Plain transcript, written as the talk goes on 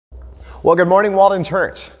Well, good morning, Walden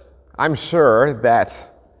Church. I'm sure that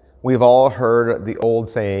we've all heard the old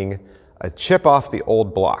saying, a chip off the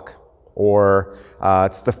old block, or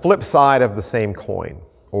it's the flip side of the same coin,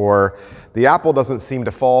 or the apple doesn't seem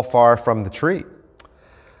to fall far from the tree.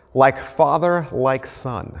 Like father, like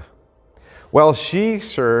son. Well, she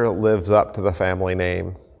sure lives up to the family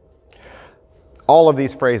name. All of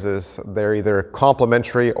these phrases, they're either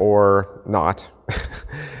complimentary or not,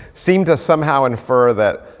 seem to somehow infer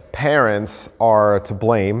that parents are to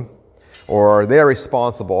blame or they're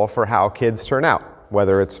responsible for how kids turn out,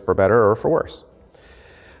 whether it's for better or for worse.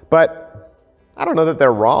 But I don't know that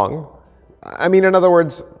they're wrong. I mean, in other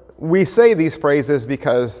words, we say these phrases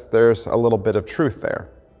because there's a little bit of truth there,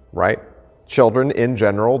 right? Children in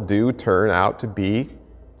general do turn out to be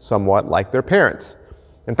somewhat like their parents.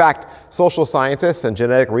 In fact, social scientists and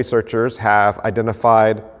genetic researchers have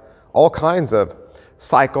identified all kinds of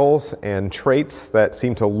cycles and traits that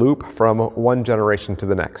seem to loop from one generation to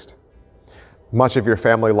the next. Much of your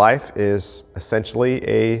family life is essentially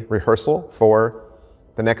a rehearsal for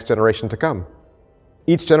the next generation to come.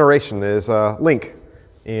 Each generation is a link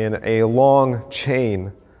in a long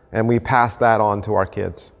chain, and we pass that on to our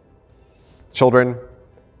kids. Children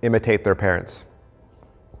imitate their parents.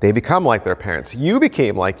 They become like their parents. You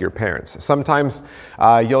became like your parents. Sometimes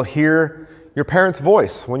you'll hear your parents'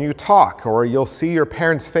 voice when you talk, or you'll see your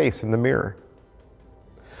parents' face in the mirror.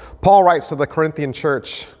 Paul writes to the Corinthian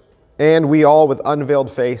church, "And we all with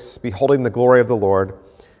unveiled face, beholding the glory of the Lord,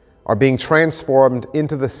 are being transformed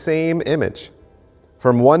into the same image,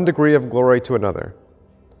 from one degree of glory to another.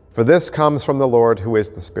 For this comes from the Lord who is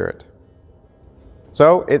the Spirit."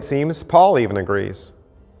 So it seems Paul even agrees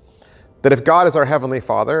that if God is our Heavenly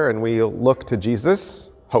Father and we look to Jesus,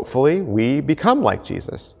 hopefully we become like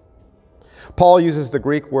Jesus. Paul uses the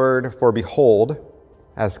Greek word for behold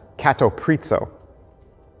as katoprizo,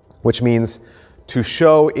 which means to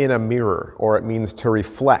show in a mirror, or it means to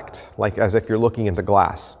reflect, like as if you're looking into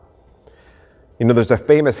glass. You know, there's a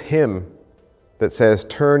famous hymn that says,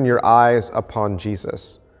 "Turn your eyes upon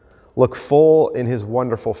Jesus. Look full in his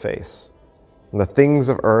wonderful face, and the things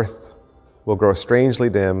of earth will grow strangely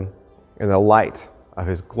dim in the light of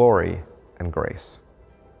his glory and grace."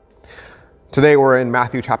 Today we're in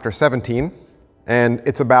Matthew chapter 17, and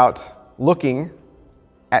it's about looking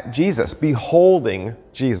at Jesus, beholding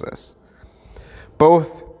Jesus.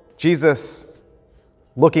 Both Jesus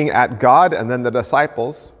looking at God and then the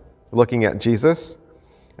disciples looking at Jesus.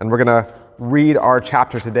 And we're going to read our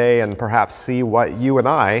chapter today and perhaps see what you and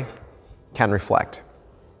I can reflect.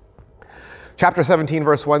 Chapter 17,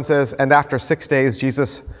 verse 1 says, "And after 6 days,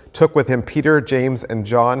 Jesus took with him Peter, James, and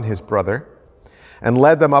John, his brother, and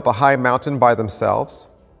led them up a high mountain by themselves.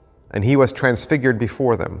 And he was transfigured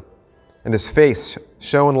before them. And his face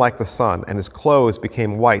shone like the sun, and his clothes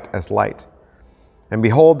became white as light. And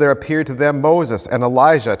behold, there appeared to them Moses and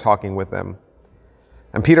Elijah talking with them.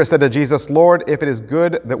 And Peter said to Jesus, 'Lord, if it is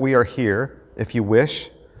good that we are here, if you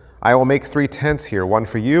wish, I will make 3 tents here, one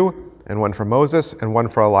for you, and one for Moses, and one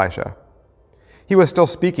for Elijah.' He was still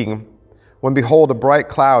speaking, when behold, a bright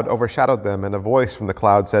cloud overshadowed them, and a voice from the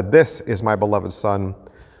cloud said, 'This is my beloved Son,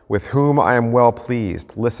 with whom I am well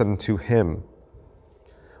pleased. Listen to him.'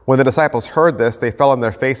 When the disciples heard this, they fell on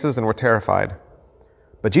their faces and were terrified.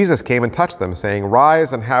 But Jesus came and touched them, saying,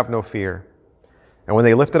 'Rise and have no fear.' And when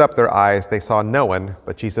they lifted up their eyes, they saw no one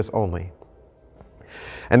but Jesus only.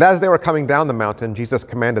 And as they were coming down the mountain, Jesus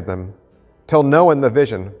commanded them, 'Tell no one the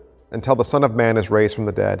vision until the Son of Man is raised from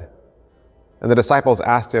the dead.' And the disciples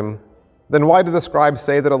asked him, 'Then why do the scribes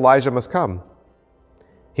say that Elijah must come?'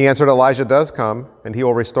 He answered, 'Elijah does come, and he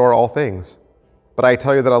will restore all things. But I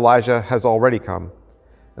tell you that Elijah has already come,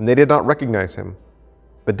 and they did not recognize him,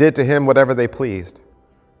 but did to him whatever they pleased.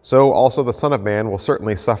 So also the Son of Man will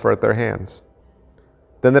certainly suffer at their hands.'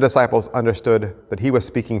 Then the disciples understood that he was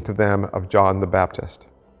speaking to them of John the Baptist."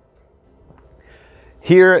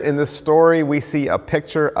 Here in this story, we see a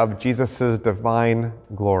picture of Jesus' divine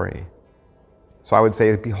glory. So I would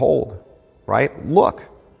say, behold, right?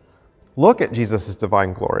 Look at Jesus'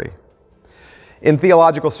 divine glory. In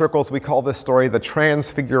theological circles, we call this story the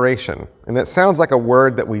Transfiguration. And it sounds like a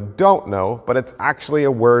word that we don't know, but it's actually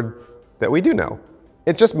a word that we do know.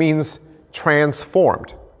 It just means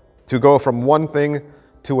transformed, to go from one thing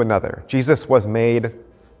to another. Jesus was made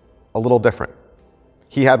a little different.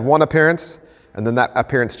 He had one appearance, and then that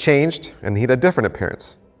appearance changed, and he had a different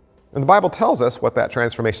appearance. And the Bible tells us what that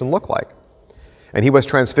transformation looked like. And he was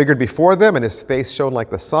transfigured before them, and his face shone like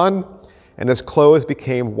the sun, and his clothes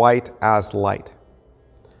became white as light.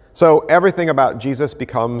 So everything about Jesus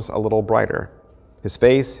becomes a little brighter. His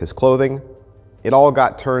face, his clothing, it all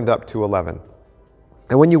got turned up to 11.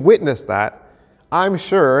 And when you witness that, I'm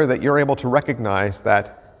sure that you're able to recognize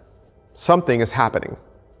that something is happening.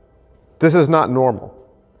 This is not normal.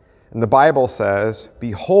 And the Bible says,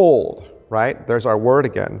 behold, right? There's our word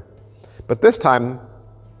again. But this time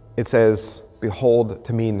it says, behold,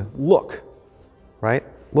 to mean look, right?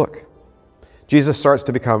 Look. Jesus starts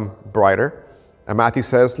to become brighter. And Matthew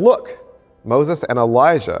says, look, Moses and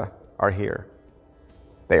Elijah are here.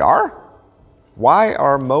 They are? Why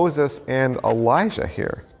are Moses and Elijah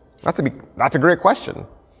here? That's a great question.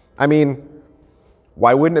 I mean,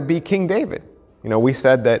 why wouldn't it be King David? You know, we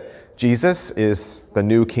said that Jesus is the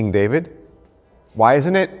new King David. Why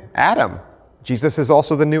isn't it Adam? Jesus is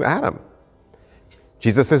also the new Adam.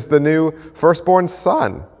 Jesus is the new firstborn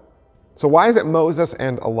son. So why is it Moses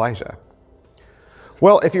and Elijah?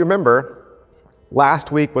 Well, if you remember,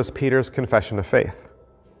 last week was Peter's confession of faith.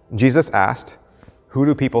 Jesus asked, who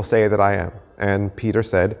do people say that I am? And Peter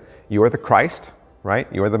said, you are the Christ, right?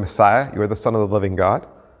 You are the Messiah. You are the Son of the living God.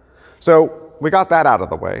 So we got that out of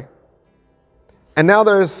the way. And now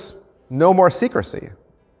there's no more secrecy.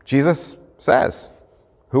 Jesus says,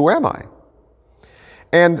 who am I?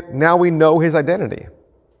 And now we know his identity.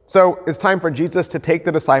 So it's time for Jesus to take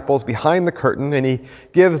the disciples behind the curtain, and he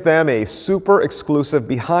gives them a super exclusive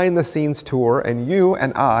behind the scenes tour, and you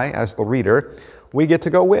and I, as the reader, we get to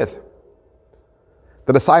go with.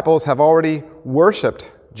 The disciples have already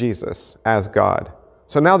worshiped Jesus as God.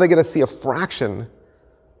 So now they get to see a fraction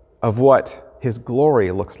of what his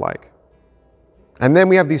glory looks like. And then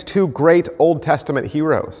we have these two great Old Testament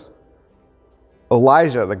heroes,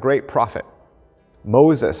 Elijah, the great prophet,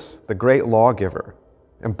 Moses, the great lawgiver.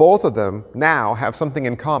 And both of them now have something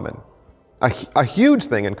in common, a huge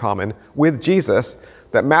thing in common with Jesus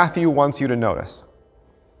that Matthew wants you to notice.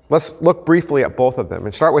 Let's look briefly at both of them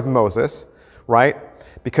and start with Moses, right?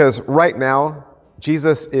 Because right now,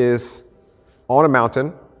 Jesus is on a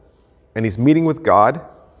mountain and he's meeting with God.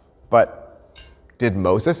 But did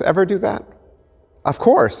Moses ever do that? Of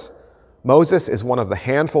course. Moses is one of the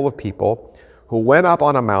handful of people who went up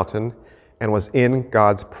on a mountain and was in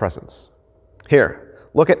God's presence. Here.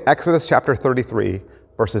 Look at Exodus chapter 33,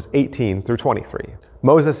 verses 18 through 23.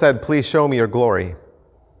 Moses said, please show me your glory.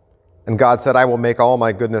 And God said, I will make all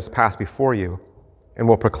my goodness pass before you, and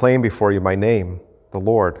will proclaim before you my name, the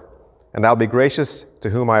Lord. And I'll be gracious to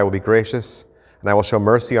whom I will be gracious, and I will show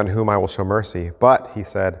mercy on whom I will show mercy. But, he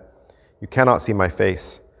said, you cannot see my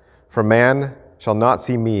face, for man shall not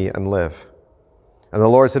see me and live. And the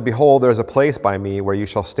Lord said, behold, there is a place by me where you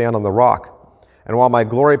shall stand on the rock. And while my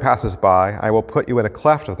glory passes by, I will put you in a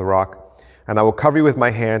cleft of the rock, and I will cover you with my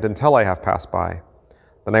hand until I have passed by.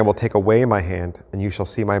 Then I will take away my hand, and you shall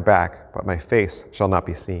see my back, but my face shall not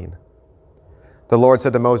be seen. The Lord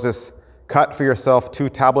said to Moses, cut for yourself 2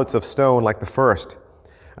 tablets of stone like the first,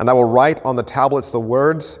 and I will write on the tablets the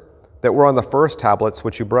words that were on the first tablets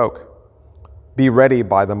which you broke. Be ready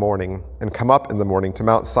by the morning, and come up in the morning to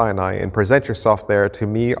Mount Sinai, and present yourself there to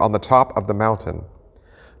me on the top of the mountain.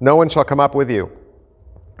 No one shall come up with you,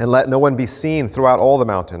 and let no one be seen throughout all the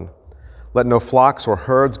mountain. Let no flocks or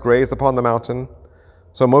herds graze upon the mountain.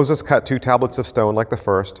 So Moses cut 2 tablets of stone like the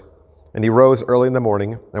first, and he rose early in the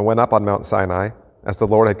morning and went up on Mount Sinai, as the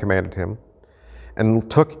Lord had commanded him, and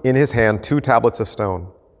took in his hand 2 tablets of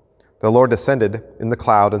stone. The Lord descended in the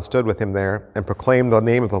cloud and stood with him there, and proclaimed the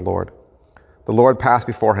name of the Lord. The Lord passed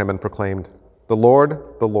before him and proclaimed, the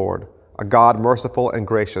Lord, a God merciful and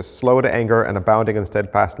gracious, slow to anger and abounding in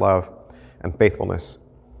steadfast love and faithfulness,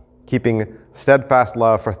 keeping steadfast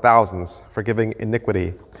love for thousands, forgiving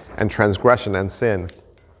iniquity and transgression and sin,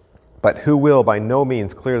 but who will by no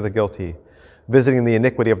means clear the guilty, visiting the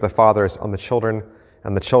iniquity of the fathers on the children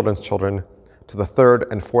and the children's children to the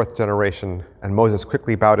 3rd and 4th generation. And Moses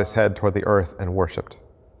quickly bowed his head toward the earth and worshipped.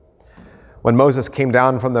 When Moses came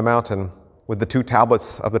down from the mountain with the 2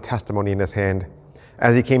 tablets of the testimony in his hand,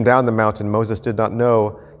 as he came down the mountain, Moses did not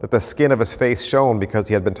know that the skin of his face shone because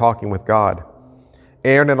he had been talking with God.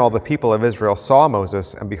 Aaron and all the people of Israel saw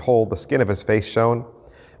Moses, and behold, the skin of his face shone,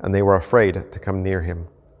 and they were afraid to come near him.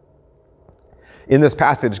 In this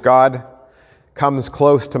passage, God comes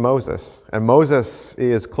close to Moses, and Moses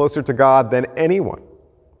is closer to God than anyone.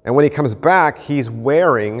 And when he comes back, he's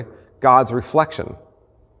wearing God's reflection.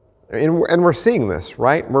 And we're seeing this,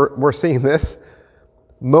 right? We're seeing this.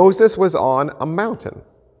 Moses was on a mountain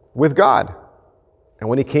with God. And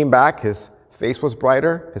when he came back, his face was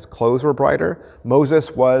brighter, his clothes were brighter.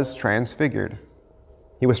 Moses was transfigured.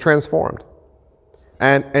 He was transformed.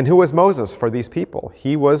 And who was Moses for these people?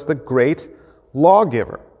 He was the great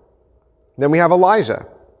lawgiver. Then we have Elijah,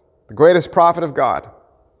 the greatest prophet of God.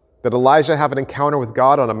 Did Elijah have an encounter with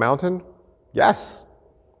God on a mountain? Yes.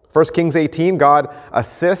 1 Kings 18, God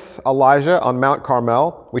assists Elijah on Mount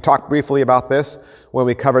Carmel. We talked briefly about this when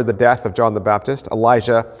we covered the death of John the Baptist.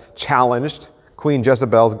 Elijah challenged Queen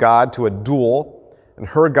Jezebel's God to a duel, and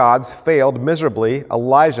her gods failed miserably.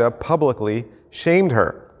 Elijah publicly shamed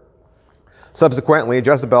her. Subsequently,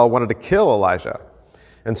 Jezebel wanted to kill Elijah,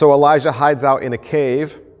 and so Elijah hides out in a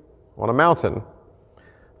cave on a mountain.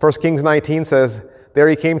 1 Kings 19 says, "There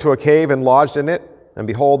he came to a cave and lodged in it, and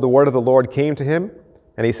behold, the word of the Lord came to him.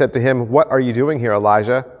 And he said to him, 'What are you doing here,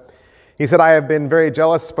 Elijah?' He said, 'I have been very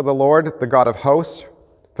jealous for the Lord, the God of hosts,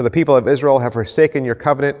 for the people of Israel have forsaken your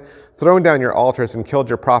covenant, thrown down your altars, and killed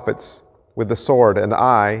your prophets with the sword, and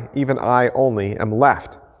I, even I only, am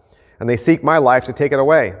left. And they seek my life to take it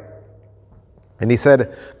away.' And he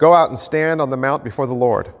said, 'Go out and stand on the mount before the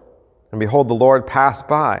Lord.' And behold, the Lord passed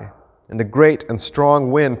by, and a great and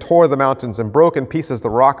strong wind tore the mountains and broke in pieces the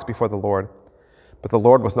rocks before the Lord. But the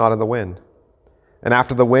Lord was not in the wind. And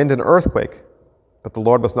after the wind, an earthquake, but the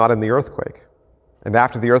Lord was not in the earthquake. And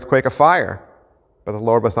after the earthquake, a fire, but the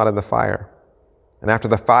Lord was not in the fire. And after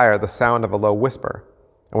the fire, the sound of a low whisper.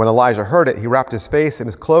 And when Elijah heard it, he wrapped his face in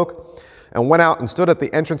his cloak and went out and stood at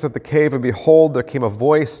the entrance of the cave. And behold, there came a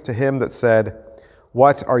voice to him that said,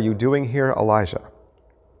 'What are you doing here, Elijah?'"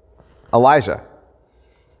 Elijah,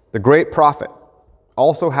 the great prophet,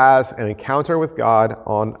 also has an encounter with God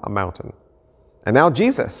on a mountain. And now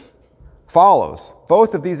Jesus follows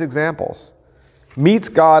both of these examples, meets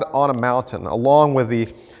God on a mountain along with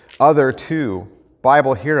the other two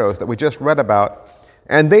Bible heroes that we just read about,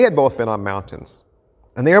 and they had both been on mountains.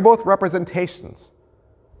 And they are both representations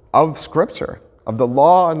of Scripture, of the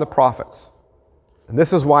law and the prophets. And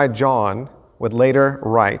this is why John would later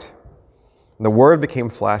write, "And the Word became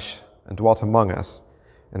flesh and dwelt among us,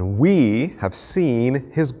 and we have seen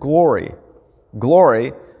his glory,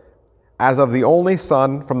 glory as of the only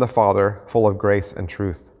Son from the Father, full of grace and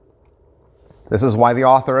truth." This is why the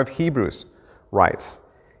author of Hebrews writes,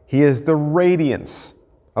 "He is the radiance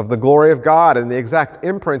of the glory of God and the exact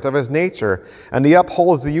imprint of his nature, and he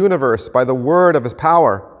upholds the universe by the word of his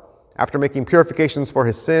power. After making purifications for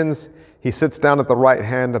his sins, he sits down at the right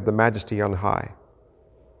hand of the Majesty on high."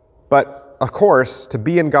 But, of course, to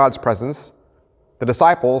be in God's presence, the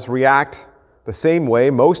disciples react the same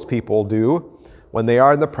way most people do when they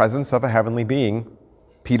are in the presence of a heavenly being.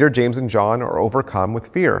 Peter, James, and John are overcome with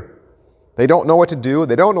fear. They don't know what to do,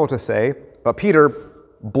 they don't know what to say, but Peter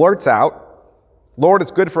blurts out, "Lord,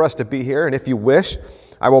 it's good for us to be here, and if you wish,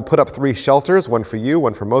 I will put up 3 shelters, one for you,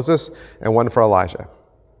 one for Moses, and one for Elijah."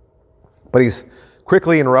 But he's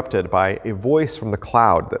quickly interrupted by a voice from the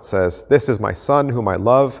cloud that says, "This is my Son whom I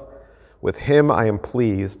love. With him I am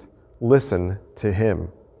pleased. Listen to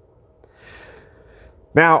him."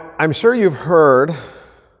 Now, I'm sure you've heard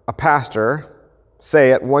a pastor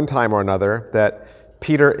say at one time or another that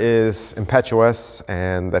Peter is impetuous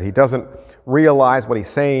and that he doesn't realize what he's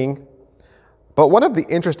saying. But one of the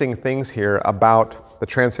interesting things here about the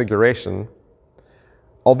Transfiguration,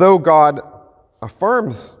 although God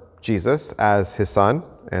affirms Jesus as his Son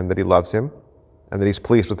and that he loves him and that he's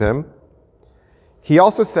pleased with him, he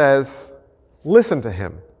also says, "Listen to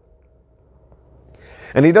him."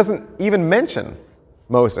 And he doesn't even mention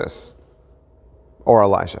Moses or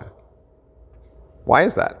Elijah. Why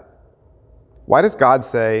is that? Why does God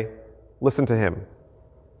say, "Listen to him"?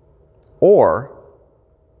 Or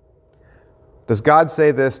does God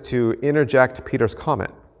say this to interject Peter's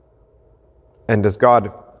comment? And does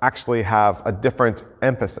God actually have a different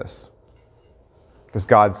emphasis? Does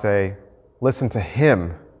God say, "Listen to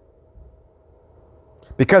him"?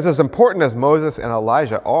 Because as important as Moses and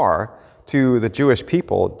Elijah are to the Jewish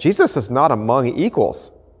people, Jesus is not among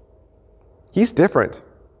equals. He's different.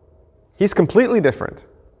 He's completely different.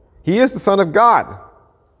 He is the Son of God.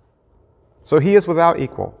 So he is without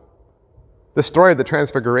equal. The story of the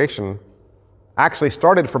Transfiguration actually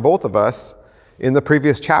started for both of us in the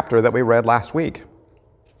previous chapter that we read last week.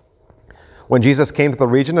 When Jesus came to the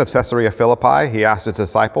region of Caesarea Philippi, he asked his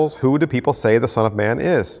disciples, "Who do people say the Son of Man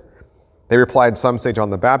is?" They replied, "Some say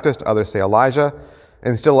John the Baptist, others say Elijah,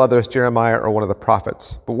 and still others Jeremiah or one of the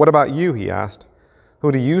prophets. But what about you?" he asked.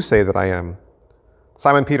 "Who do you say that I am?"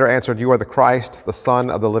 Simon Peter answered, "You are the Christ, the Son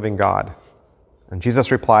of the living God." And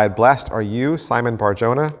Jesus replied, "Blessed are you, Simon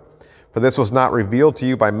Bar-Jonah, for this was not revealed to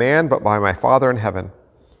you by man, but by my Father in heaven.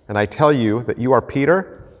 And I tell you that you are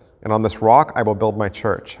Peter, and on this rock I will build my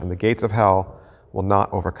church, and the gates of hell will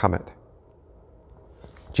not overcome it."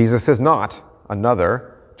 Jesus is not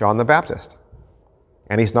another John the Baptist.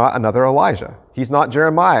 And he's not another Elijah. He's not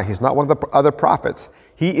Jeremiah. He's not one of the other prophets.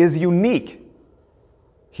 He is unique.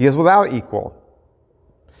 He is without equal.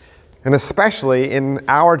 And especially in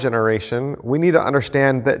our generation, we need to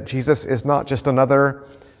understand that Jesus is not just another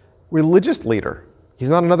religious leader. He's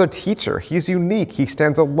not another teacher. He's unique. He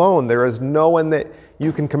stands alone. There is no one that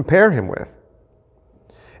you can compare him with.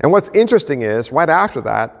 And what's interesting is, right after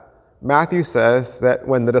that, Matthew says that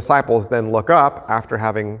when the disciples then look up after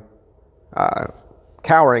having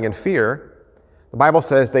cowering in fear, the Bible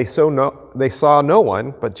says they saw no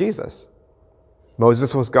one but Jesus.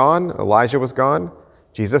 Moses was gone. Elijah was gone.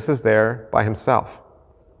 Jesus is there by himself.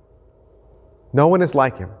 No one is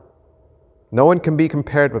like him. No one can be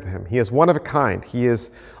compared with him. He is one of a kind. He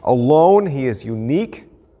is alone. He is unique.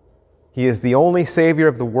 He is the only Savior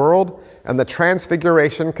of the world. And the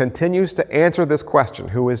Transfiguration continues to answer this question,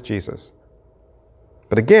 who is Jesus?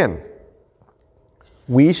 But again,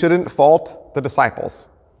 we shouldn't fault the disciples.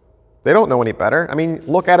 They don't know any better. I mean,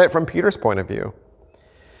 look at it from Peter's point of view.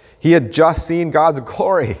 He had just seen God's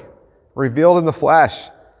glory revealed in the flesh.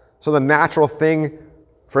 So the natural thing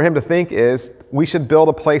for him to think is, we should build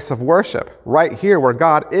a place of worship right here where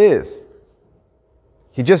God is.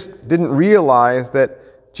 He just didn't realize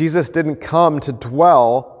that Jesus didn't come to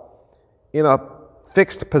dwell in a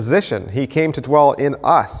fixed position. He came to dwell in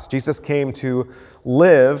us. Jesus came to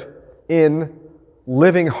live in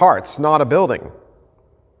living hearts, not a building.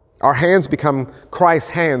 Our hands become Christ's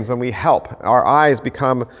hands and we help. Our eyes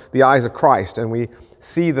become the eyes of Christ and we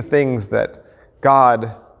see the things that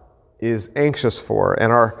God is anxious for.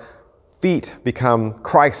 And our feet become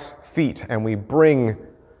Christ's feet and we bring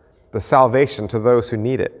the salvation to those who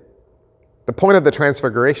need it. The point of the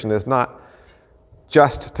Transfiguration is not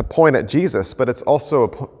just to point at Jesus, but it's also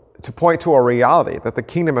to point to a reality that the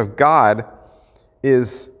kingdom of God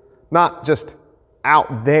is not just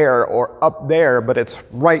out there or up there, but it's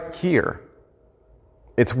right here.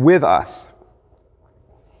 It's with us.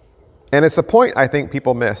 And it's a point I think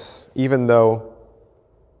people miss, even though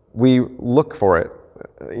we look for it.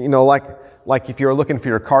 You know, like if you're looking for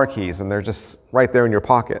your car keys and they're just right there in your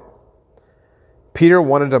pocket. Peter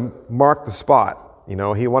wanted to mark the spot. You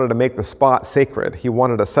know, he wanted to make the spot sacred. He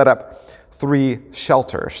wanted to set up 3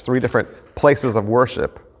 shelters, 3 different places of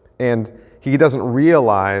worship. And he doesn't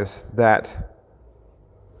realize that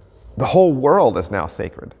the whole world is now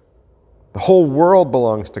sacred. The whole world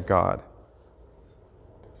belongs to God.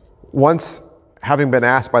 Once, having been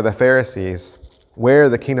asked by the Pharisees where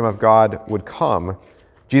the kingdom of God would come,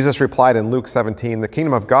 Jesus replied in Luke 17, "The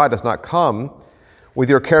kingdom of God does not come with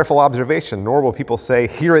your careful observation, nor will people say,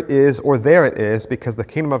 'Here it is,' or 'There it is,' because the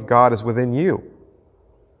kingdom of God is within you."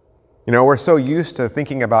 You know, we're so used to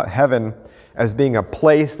thinking about heaven as being a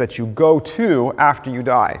place that you go to after you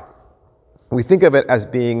die. We think of it as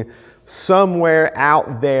being somewhere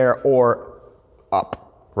out there or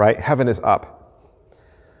up, right? Heaven is up.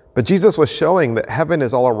 But Jesus was showing that heaven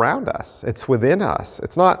is all around us. It's within us.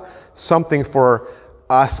 It's not something for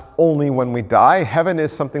us only when we die. Heaven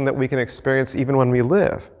is something that we can experience even when we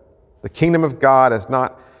live. The kingdom of God is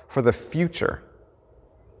not for the future,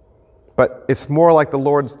 but it's more like the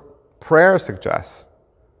Lord's Prayer suggests.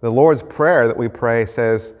 The Lord's Prayer that we pray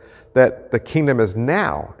says that the kingdom is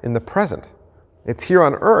now, in the present. It's here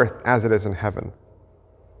on earth as it is in heaven.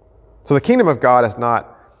 So the kingdom of God is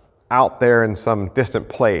not out there in some distant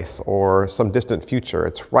place or some distant future.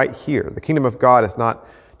 It's right here. The kingdom of God is not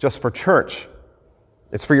just for church.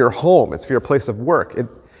 It's for your home. It's for your place of work.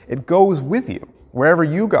 It goes with you wherever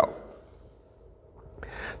you go.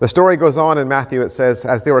 The story goes on in Matthew. It says,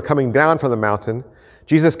 as they were coming down from the mountain,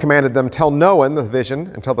 Jesus commanded them, "Tell no one the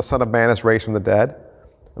vision until the Son of Man is raised from the dead."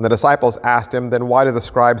 And the disciples asked him, "Then why do the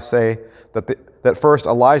scribes say that first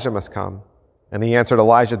Elijah must come?" And he answered,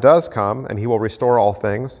 "Elijah does come, and he will restore all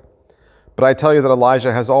things. But I tell you that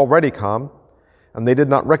Elijah has already come, and they did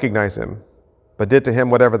not recognize him, but did to him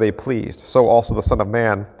whatever they pleased. So also the Son of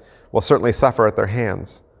Man will certainly suffer at their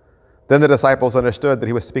hands." Then the disciples understood that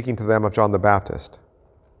he was speaking to them of John the Baptist.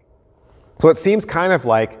 So it seems kind of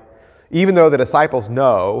like, even though the disciples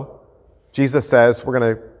know, Jesus says,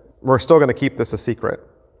 we're still going to keep this a secret,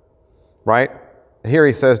 right? And here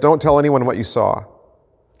he says, don't tell anyone what you saw.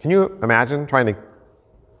 Can you imagine trying to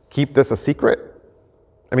keep this a secret?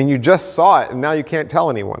 I mean, you just saw it and now you can't tell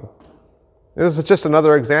anyone. This is just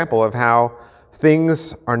another example of how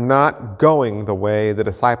things are not going the way the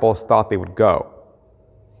disciples thought they would go.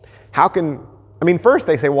 First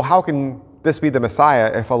they say, well, how can this be the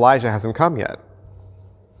Messiah if Elijah hasn't come yet?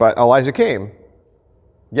 But Elijah came.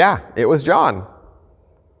 Yeah, it was John.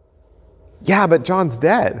 Yeah, but John's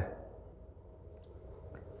dead.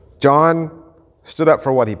 John stood up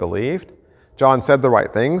for what he believed. John said the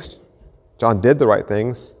right things. John did the right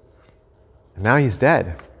things. And now he's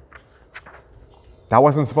dead. That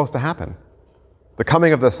wasn't supposed to happen. The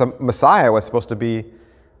coming of the Messiah was supposed to be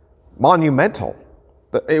monumental.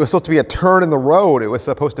 It was supposed to be a turn in the road. It was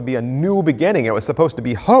supposed to be a new beginning. It was supposed to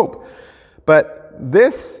be hope. But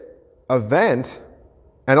this event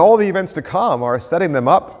and all the events to come are setting them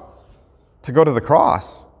up to go to the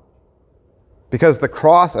cross. Because the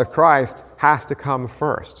cross of Christ has to come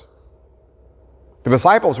first. The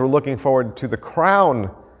disciples were looking forward to the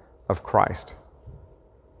crown of Christ.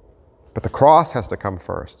 But the cross has to come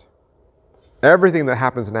first. Everything that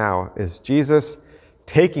happens now is Jesus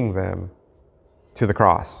taking them to the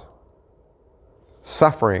cross.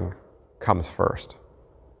 Suffering comes first.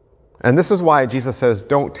 And this is why Jesus says,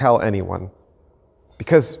 don't tell anyone.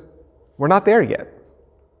 Because we're not there yet,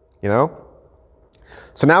 you know?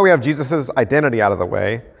 So now we have Jesus' identity out of the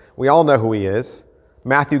way. We all know who he is.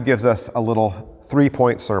 Matthew gives us a little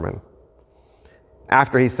 3-point sermon.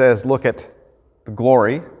 After he says, look at the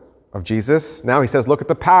glory of Jesus, now he says, look at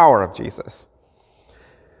the power of Jesus.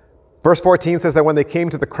 Verse 14 says that when they came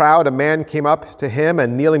to the crowd, a man came up to him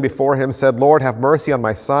and kneeling before him said, Lord, have mercy on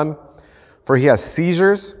my son, for he has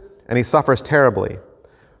seizures and he suffers terribly.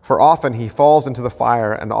 For often he falls into the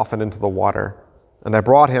fire and often into the water. And I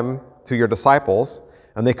brought him to your disciples,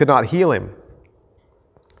 and they could not heal him.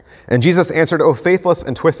 And Jesus answered, O faithless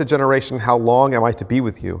and twisted generation, how long am I to be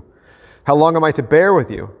with you? How long am I to bear with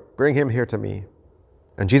you? Bring him here to me.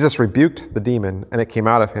 And Jesus rebuked the demon, and it came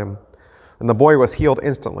out of him. And the boy was healed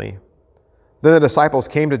instantly. Then the disciples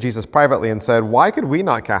came to Jesus privately and said, Why could we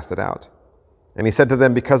not cast it out? And he said to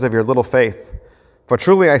them, Because of your little faith. For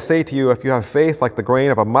truly I say to you, if you have faith like the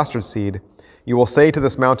grain of a mustard seed, you will say to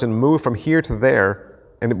this mountain, Move from here to there,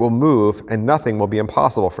 and it will move, and nothing will be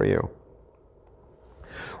impossible for you.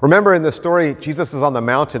 Remember in this story, Jesus is on the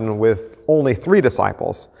mountain with only 3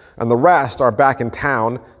 disciples, and the rest are back in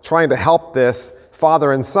town trying to help this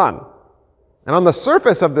father and son. And on the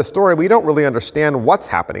surface of this story, we don't really understand what's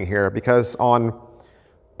happening here, because on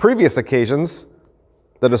previous occasions,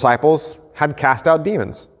 the disciples had cast out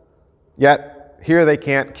demons. Yet here they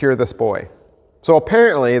can't cure this boy. So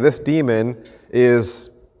apparently this demon is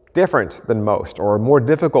different than most, or more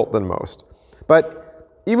difficult than most. But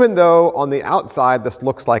even though on the outside this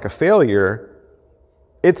looks like a failure,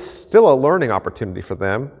 it's still a learning opportunity for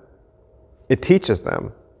them. It teaches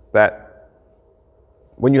them that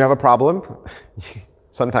when you have a problem,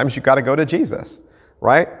 sometimes you got to go to Jesus,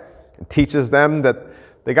 right? It teaches them that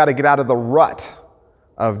they got to get out of the rut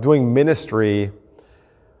of doing ministry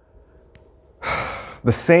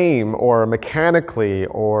the same or mechanically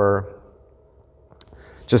or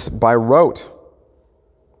just by rote.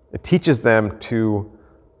 It teaches them to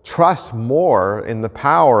trust more in the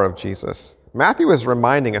power of Jesus. Matthew is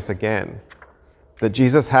reminding us again that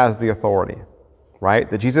Jesus has the authority, right?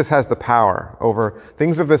 That Jesus has the power over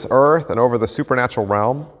things of this earth and over the supernatural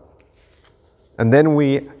realm. And then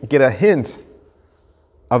we get a hint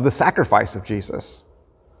of the sacrifice of Jesus.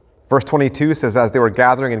 Verse 22 says, As they were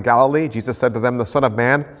gathering in Galilee, Jesus said to them, The Son of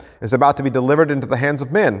Man is about to be delivered into the hands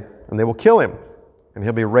of men, and they will kill him, and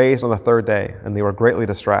he'll be raised on the 3rd day. And they were greatly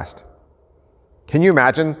distressed. Can you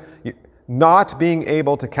imagine not being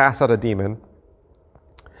able to cast out a demon,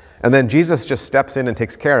 and then Jesus just steps in and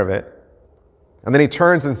takes care of it, and then he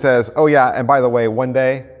turns and says, oh yeah, and by the way, one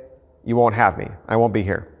day you won't have me. I won't be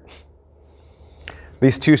here.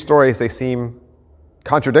 These two stories, they seem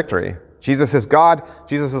contradictory. Jesus is God.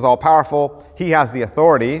 Jesus is all-powerful. He has the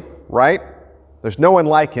authority, right? There's no one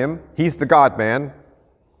like him. He's the God-man.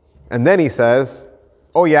 And then he says,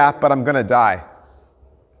 oh yeah, but I'm going to die.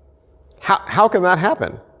 How can that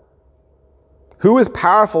happen? Who is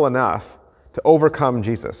powerful enough to overcome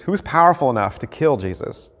Jesus? Who's powerful enough to kill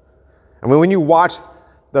Jesus? I mean, when you watch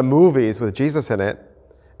the movies with Jesus in it,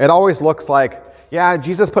 it always looks like, yeah,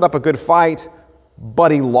 Jesus put up a good fight,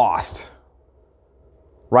 but he lost.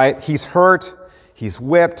 Right? He's hurt, he's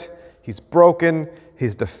whipped, he's broken,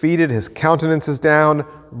 he's defeated, his countenance is down,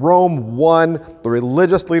 Rome won, the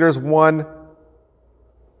religious leaders won.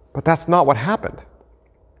 But that's not what happened.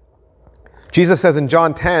 Jesus says in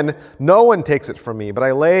John 10, no one takes it from me, but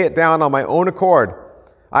I lay it down on my own accord.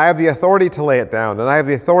 I have the authority to lay it down, and I have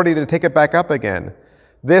the authority to take it back up again.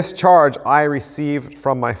 This charge I received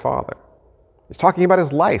from my Father. He's talking about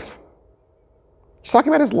his life. He's talking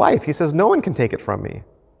about his life. He says, no one can take it from me.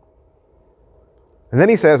 And then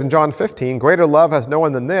he says in John 15, greater love has no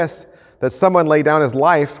one than this, that someone lay down his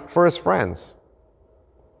life for his friends.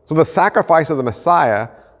 So the sacrifice of the Messiah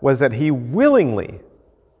was that he willingly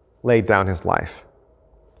laid down his life.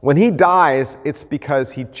 When he dies, it's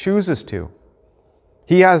because he chooses to.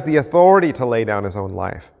 He has the authority to lay down his own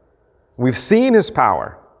life. We've seen his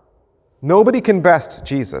power. Nobody can best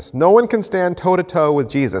Jesus. No one can stand toe-to-toe with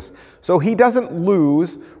Jesus. So he doesn't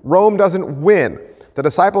lose. Rome doesn't win. The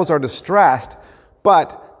disciples are distressed,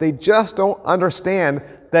 but they just don't understand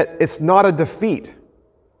that it's not a defeat.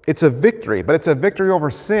 It's a victory, but it's a victory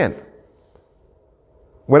over sin.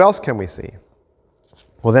 What else can we see?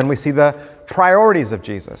 Well, then we see the priorities of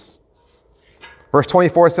Jesus. Verse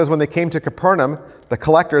 24 says, when they came to Capernaum, the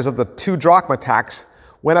collectors of the 2 drachma tax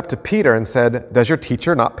went up to Peter and said, "Does your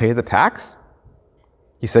teacher not pay the tax?"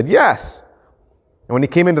 He said, "Yes." And when he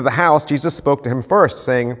came into the house, Jesus spoke to him first,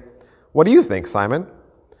 saying, "What do you think, Simon?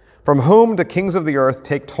 From whom do kings of the earth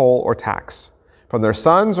take toll or tax? From their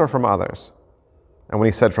sons or from others?" And when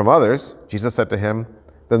he said, "From others," Jesus said to him,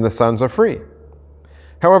 "Then the sons are free.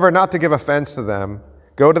 However, not to give offense to them,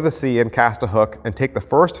 go to the sea and cast a hook and take the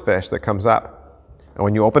first fish that comes up. And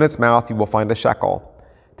when you open its mouth, you will find a shekel.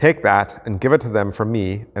 Take that and give it to them for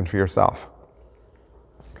me and for yourself."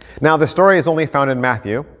 Now, the story is only found in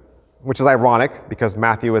Matthew, which is ironic because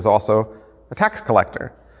Matthew is also a tax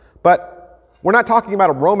collector. But we're not talking about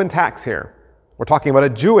a Roman tax here. We're talking about a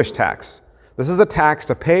Jewish tax. This is a tax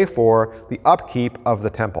to pay for the upkeep of the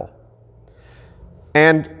temple.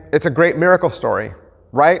 And it's a great miracle story,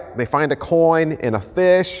 right? They find a coin in a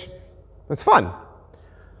fish. It's fun.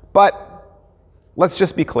 But let's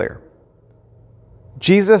just be clear.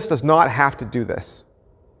 Jesus does not have to do this.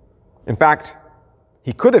 In fact,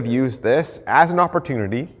 he could have used this as an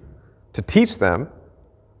opportunity to teach them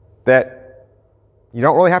that you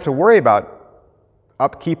don't really have to worry about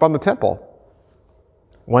upkeep on the temple.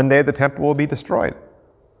 One day the temple will be destroyed.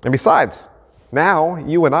 And besides, now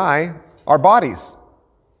you and I, our bodies,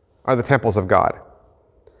 are the temples of God.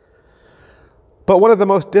 But one of the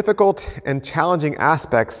most difficult and challenging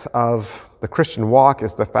aspects of the Christian walk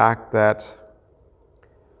is the fact that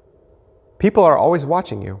people are always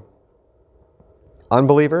watching you.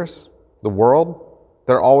 Unbelievers, the world,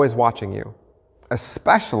 they're always watching you,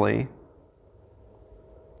 especially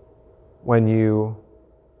when you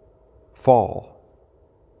fall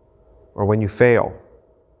or when you fail.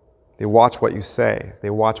 They watch what you say. They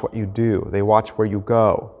watch what you do. They watch where you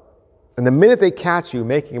go. And the minute they catch you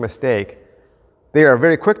making a mistake, they are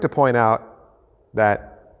very quick to point out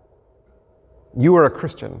that you are a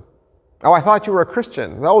Christian. "Oh, I thought you were a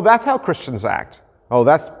Christian." "Oh, that's how Christians act." "Oh,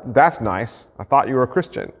 that's nice. I thought you were a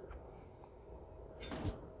Christian."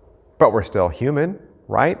 But we're still human,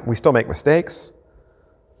 right? We still make mistakes.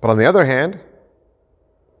 But on the other hand,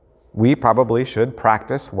 we probably should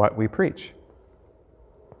practice what we preach.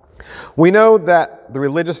 We know that the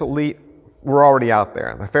religious elite were already out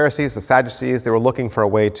there. The Pharisees, the Sadducees, they were looking for a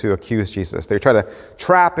way to accuse Jesus. They tried to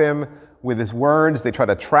trap him with his words. They tried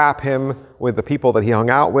to trap him with the people that he hung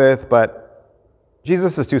out with, but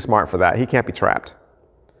Jesus is too smart for that. He can't be trapped.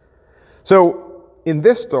 So in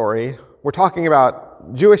this story, we're talking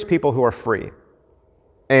about Jewish people who are free.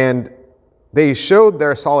 And they showed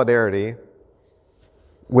their solidarity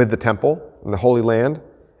with the temple and the Holy Land,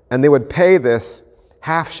 and they would pay this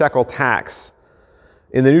half-shekel tax.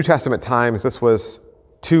 In the New Testament times, this was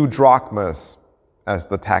 2 drachmas, as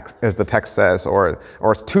the text says, or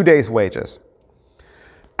it's 2 days' wages.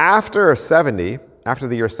 After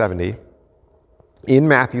the year 70, in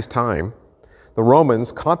Matthew's time, the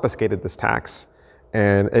Romans confiscated this tax,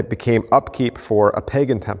 and it became upkeep for a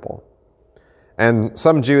pagan temple. And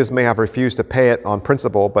some Jews may have refused to pay it on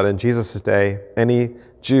principle, but in Jesus' day, any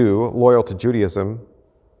Jew loyal to Judaism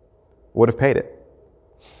would have paid it.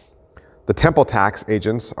 The temple tax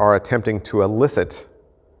agents are attempting to elicit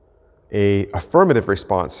an affirmative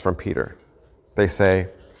response from Peter. They say,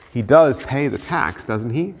 "He does pay the tax,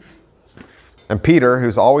 doesn't he?" And Peter,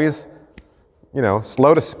 who's always,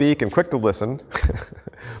 slow to speak and quick to listen,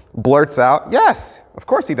 blurts out, "Yes, of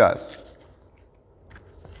course he does."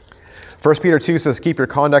 1 Peter 2 says, "Keep your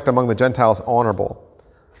conduct among the Gentiles honorable,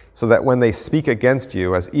 so that when they speak against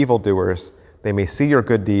you as evildoers, they may see your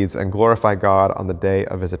good deeds and glorify God on the day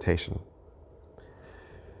of visitation."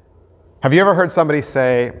 Have you ever heard somebody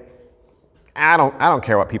say, I don't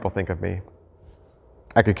care what people think of me.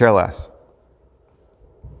 I could care less.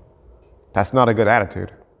 That's not a good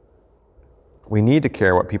attitude. We need to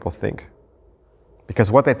care what people think,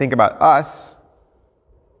 because what they think about us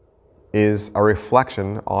is a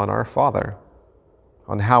reflection on our Father,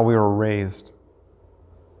 on how we were raised.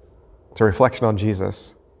 It's a reflection on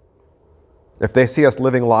Jesus. If they see us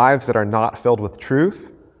living lives that are not filled with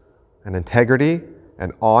truth and integrity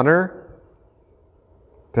and honor,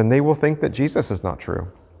 then they will think that Jesus is not true.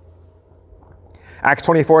 Acts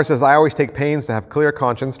 24 says, "I always take pains to have clear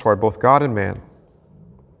conscience toward both God and man."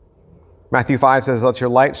 Matthew 5 says, "Let your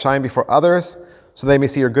light shine before others, so they may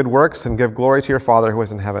see your good works and give glory to your Father who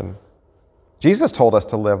is in heaven." Jesus told us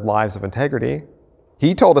to live lives of integrity.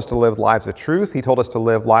 He told us to live lives of truth. He told us to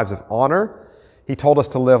live lives of honor. He told us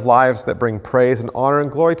to live lives that bring praise and honor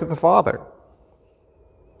and glory to the Father.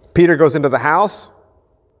 Peter goes into the house.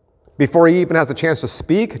 Before he even has a chance to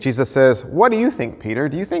speak, Jesus says, "What do you think, Peter?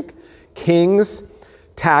 Do you think kings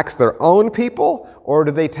tax their own people, or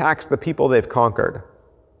do they tax the people they've conquered?"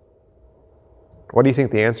 What do you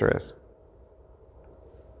think the answer is?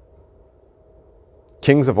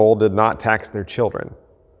 Kings of old did not tax their children,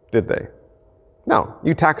 did they? No,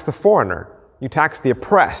 you tax the foreigner. You tax the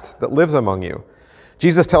oppressed that lives among you.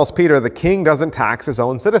 Jesus tells Peter the king doesn't tax his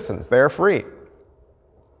own citizens. They're free.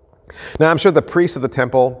 Now, I'm sure the priests of the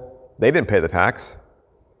temple, they didn't pay the tax.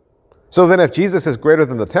 So then if Jesus is greater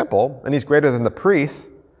than the temple, and he's greater than the priests,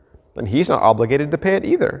 then he's not obligated to pay it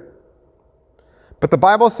either. But the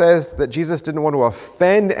Bible says that Jesus didn't want to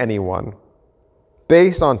offend anyone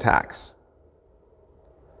based on tax.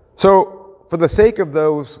 So, for the sake of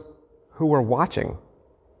those who were watching,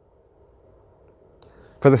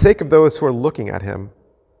 for the sake of those who are looking at him,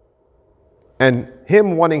 and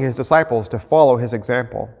him wanting his disciples to follow his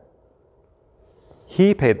example,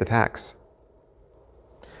 he paid the tax.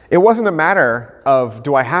 It wasn't a matter of,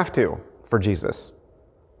 do I have to, for Jesus?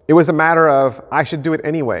 It was a matter of, I should do it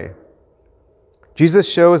anyway. Jesus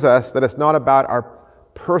shows us that it's not about our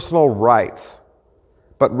personal rights,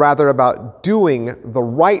 but rather about doing the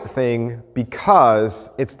right thing because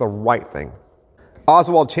it's the right thing.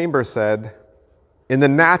 Oswald Chambers said, "In the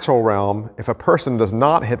natural realm, if a person does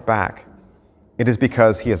not hit back, it is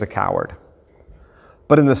because he is a coward.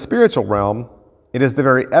 But in the spiritual realm, it is the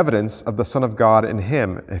very evidence of the Son of God in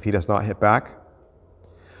him if he does not hit back.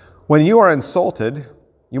 When you are insulted,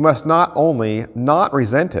 you must not only not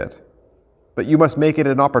resent it, but you must make it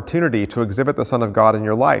an opportunity to exhibit the Son of God in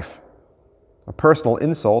your life. A personal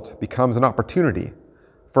insult becomes an opportunity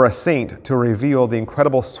for a saint to reveal the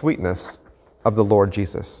incredible sweetness of the Lord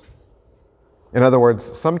Jesus." In other words,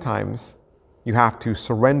 sometimes you have to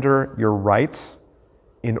surrender your rights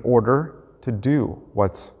in order to do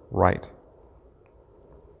what's right.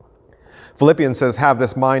 Philippians says, "Have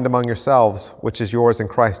this mind among yourselves, which is yours in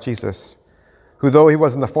Christ Jesus, who though he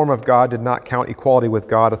was in the form of God, did not count equality with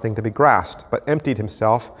God a thing to be grasped, but emptied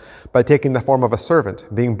himself by taking the form of a servant,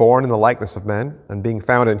 being born in the likeness of men, and being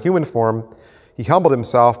found in human form, he humbled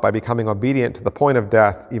himself by becoming obedient to the point of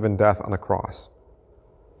death, even death on a cross."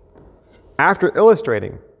 After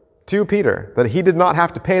illustrating to Peter that he did not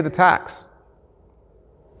have to pay the tax,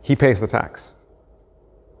 he pays the tax.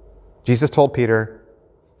 Jesus told Peter,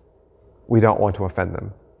 we don't want to offend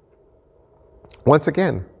them. Once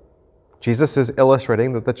again, Jesus is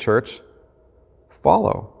illustrating that the church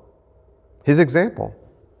follow his example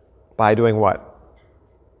by doing what?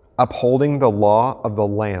 Upholding the law of the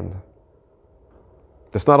land.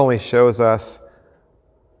 This not only shows us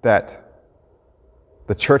that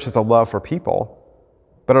the church has a love for people,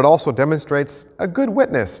 but it also demonstrates a good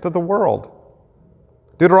witness to the world.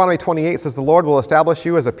 Deuteronomy 28 says, "The Lord will establish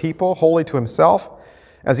you as a people holy to himself,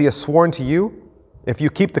 as he has sworn to you, if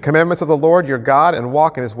you keep the commandments of the Lord your God and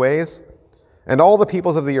walk in his ways. And all the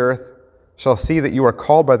peoples of the earth shall see that you are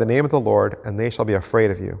called by the name of the Lord, and they shall be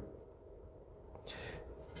afraid of you."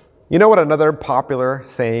 You know what another popular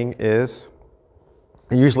saying is?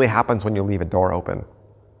 It usually happens when you leave a door open,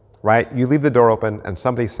 right? You leave the door open and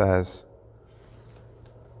somebody says,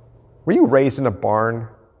 "Were you raised in a barn?"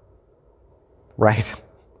 Right?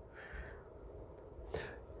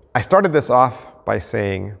 I started this off by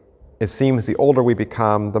saying, it seems the older we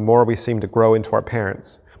become, the more we seem to grow into our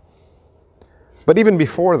parents. But even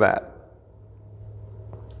before that,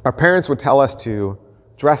 our parents would tell us to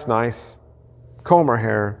dress nice, comb our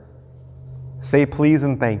hair, say please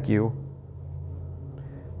and thank you.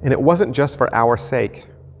 And it wasn't just for our sake,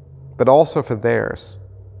 but also for theirs.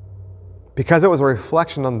 Because it was a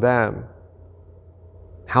reflection on them,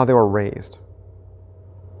 how they were raised.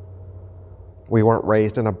 We weren't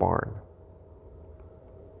raised in a barn.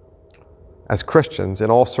 As Christians, in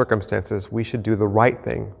all circumstances, we should do the right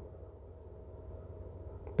thing.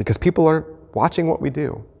 Because people are watching what we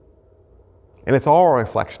do. And it's all a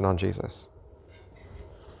reflection on Jesus.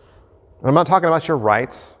 And I'm not talking about your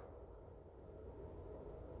rights,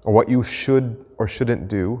 or what you should or shouldn't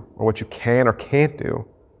do, or what you can or can't do.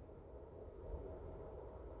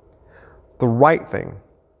 The right thing.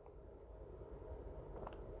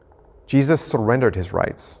 Jesus surrendered his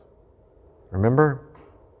rights. Remember?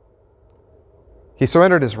 He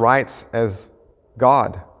surrendered his rights as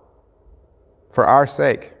God for our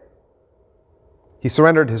sake. He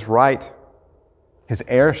surrendered his right, his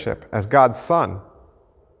heirship as God's son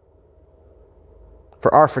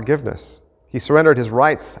for our forgiveness. He surrendered his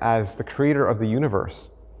rights as the creator of the universe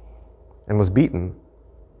and was beaten.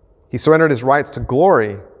 He surrendered his rights to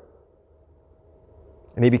glory,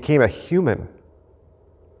 and he became a human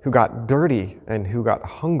who got dirty and who got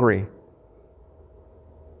hungry.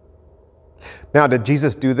 Now, did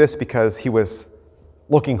Jesus do this because he was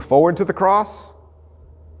looking forward to the cross?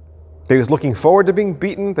 That he was looking forward to being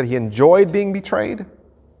beaten? That he enjoyed being betrayed?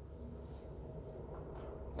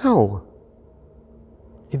 No.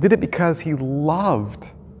 He did it because he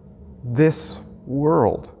loved this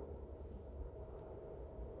world.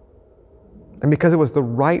 And because it was the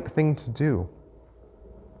right thing to do.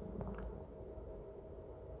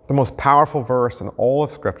 The most powerful verse in all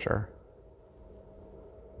of Scripture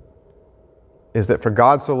is that for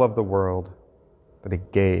God so loved the world that he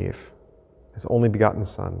gave his only begotten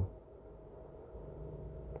Son.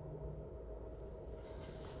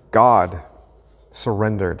 God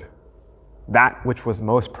surrendered that which was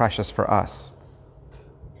most precious for us.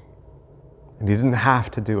 And he didn't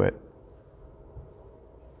have to do it.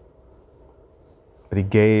 But he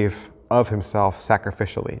gave of himself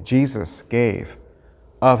sacrificially. Jesus gave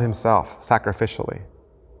of himself sacrificially.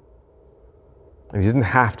 And he didn't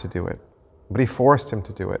have to do it, but he forced him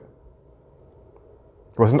to do it.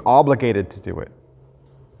 He wasn't obligated to do it.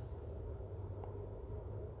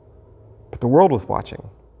 But the world was watching.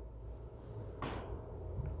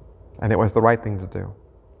 And it was the right thing to do.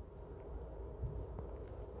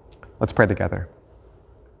 Let's pray together.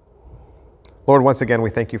 Lord, once again, we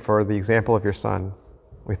thank you for the example of your Son.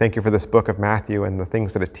 We thank you for this book of Matthew and the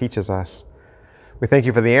things that it teaches us. We thank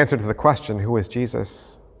you for the answer to the question, who is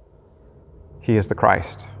Jesus? He is the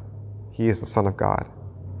Christ. He is the Son of God.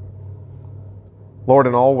 Lord,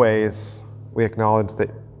 in all ways, we acknowledge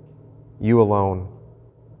that you alone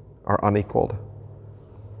are unequaled,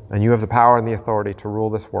 and you have the power and the authority to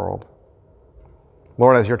rule this world.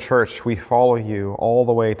 Lord, as your church, we follow you all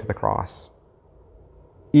the way to the cross,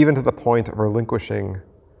 even to the point of relinquishing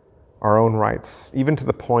our own rights, even to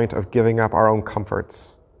the point of giving up our own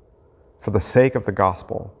comforts for the sake of the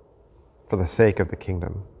gospel, for the sake of the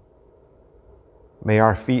kingdom. May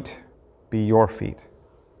our feet be your feet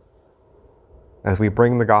as we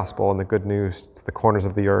bring the gospel and the good news to the corners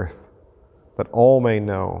of the earth, that all may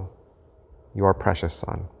know your precious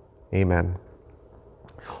Son. Amen.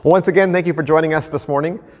 Well, once again, thank you for joining us this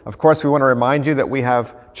morning. Of course, we want to remind you that we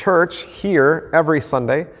have church here every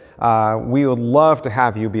Sunday. We would love to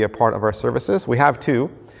have you be a part of our services. We have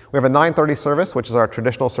two. We have a 9:30 service, which is our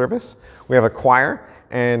traditional service. We have a choir,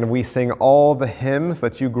 and we sing all the hymns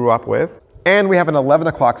that you grew up with. And we have an 11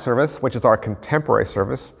 o'clock service, which is our contemporary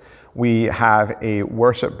service. We have a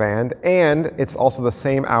worship band, and it's also the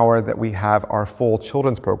same hour that we have our full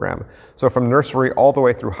children's program. So from nursery all the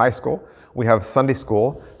way through high school, we have Sunday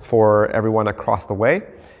school for everyone across the way.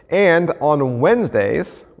 And on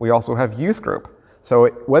Wednesdays, we also have youth group. So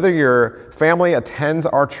whether your family attends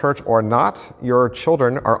our church or not, your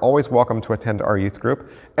children are always welcome to attend our youth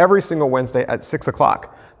group every single Wednesday at 6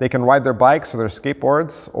 o'clock. They can ride their bikes or their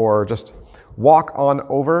skateboards or just walk on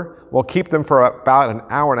over. We'll keep them for about an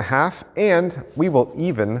hour and a half, and we will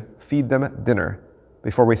even feed them dinner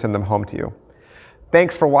before we send them home to you.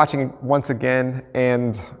 Thanks for watching once again,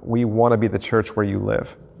 and we want to be the church where you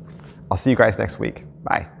live. I'll see you guys next week.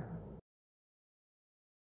 Bye.